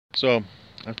So,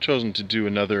 I've chosen to do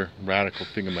another radical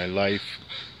thing in my life.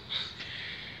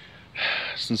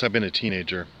 Since I've been a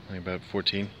teenager, about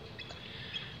 14,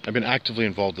 I've been actively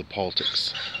involved with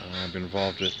politics. I've been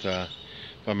involved with,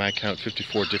 by my count,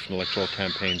 54 different electoral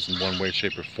campaigns in one way,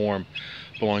 shape, or form,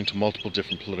 belonging to multiple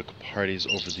different political parties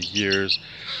over the years,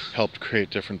 helped create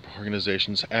different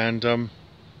organizations, and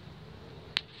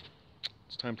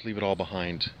it's time to leave it all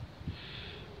behind.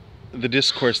 The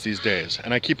discourse these days,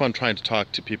 and I keep on trying to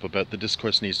talk to people about the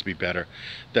discourse needs to be better,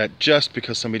 that just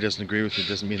because somebody doesn't agree with you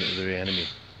doesn't mean that they're your enemy.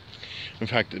 In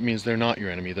fact, it means they're not your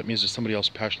enemy. That means there's somebody else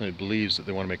passionately believes that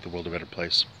they want to make the world a better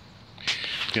place.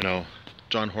 You know,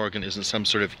 John Horgan isn't some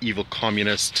sort of evil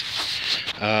communist.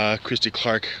 Christy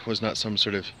Clark was not some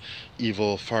sort of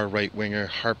evil far right winger.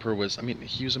 Harper was, I mean,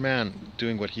 he was a man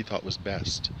doing what he thought was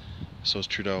best. So is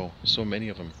Trudeau, so many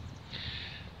of them.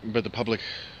 But the public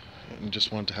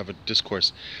just want to have a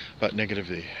discourse about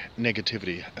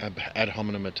negativity, ad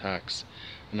hominem attacks,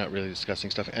 and not really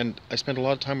discussing stuff. And I spent a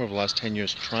lot of time over the last 10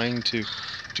 years trying to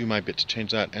do my bit to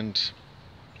change that, and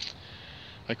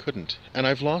I couldn't. And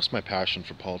I've lost my passion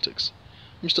for politics.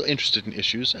 I'm still interested in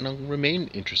issues, and I'll remain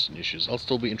interested in issues. I'll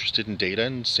still be interested in data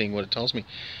and seeing what it tells me.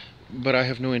 But I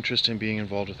have no interest in being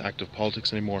involved with active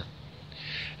politics anymore.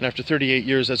 And after 38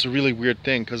 years, that's a really weird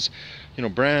thing, because, you know,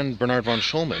 Bernard von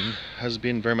Schulmann has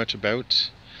been very much about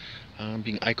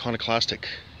being iconoclastic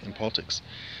in politics,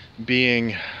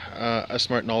 being a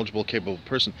smart, knowledgeable, capable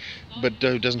person, but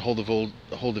doesn't hold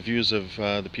the views of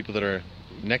the people that are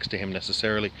next to him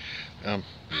necessarily. You're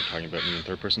talking about me in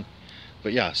third person,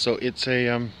 but yeah. So it's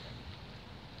I've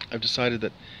decided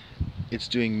that it's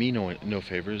doing me no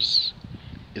favors.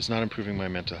 It's not improving my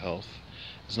mental health.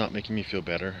 It's not making me feel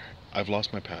better. I've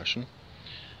lost my passion,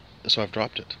 so I've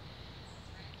dropped it.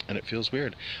 And it feels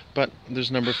weird. But there's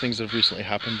a number of things that have recently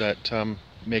happened that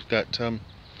make that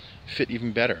fit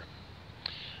even better.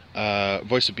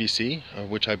 Voice of BC, of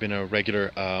which I've been a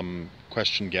regular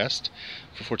question guest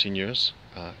for 14 years,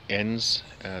 ends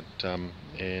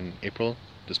in April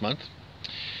this month.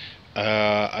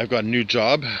 I've got a new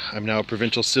job. I'm now a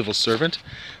provincial civil servant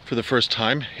for the first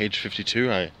time, age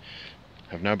 52. I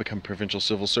have now become provincial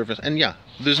civil servant. And yeah,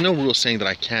 there's no rule saying that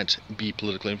I can't be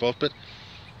politically involved, but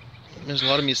there's a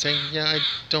lot of me saying, yeah, I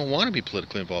don't want to be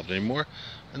politically involved anymore,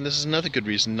 and this is another good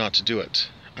reason not to do it,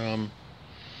 and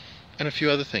a few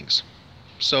other things.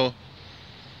 So,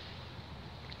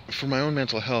 for my own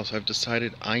mental health, I've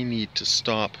decided I need to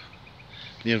stop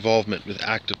the involvement with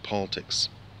active politics,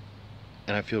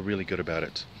 and I feel really good about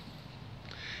it.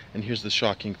 And here's the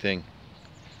shocking thing.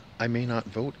 I may not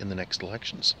vote in the next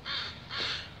elections.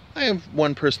 I have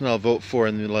one person I'll vote for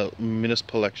in the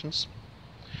municipal elections.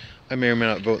 I may or may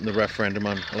not vote in the referendum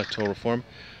on electoral reform.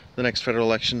 The next federal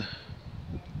election,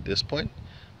 at this point,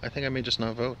 I think I may just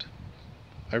not vote.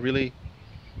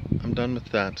 I'm done with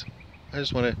that. I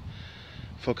just want to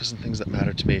focus on things that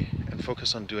matter to me and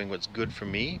focus on doing what's good for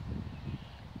me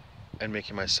and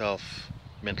making myself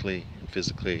mentally and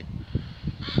physically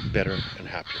better and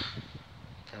happier.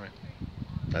 All right,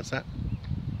 that's that.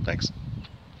 Thanks.